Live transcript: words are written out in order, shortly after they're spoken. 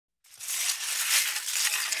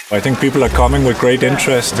I think people are coming with great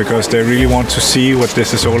interest because they really want to see what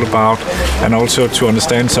this is all about and also to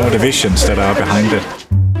understand some of the visions that are behind it.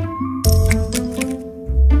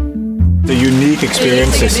 The unique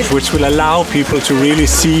experiences which will allow people to really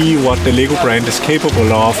see what the Lego brand is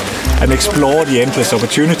capable of and explore the endless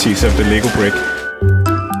opportunities of the Lego brick.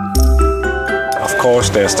 Of course,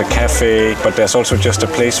 there's the cafe, but there's also just a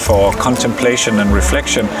place for contemplation and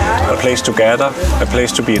reflection, a place to gather, a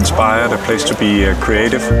place to be inspired, a place to be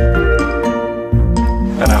creative.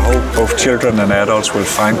 And I hope both children and adults will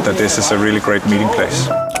find that this is a really great meeting place.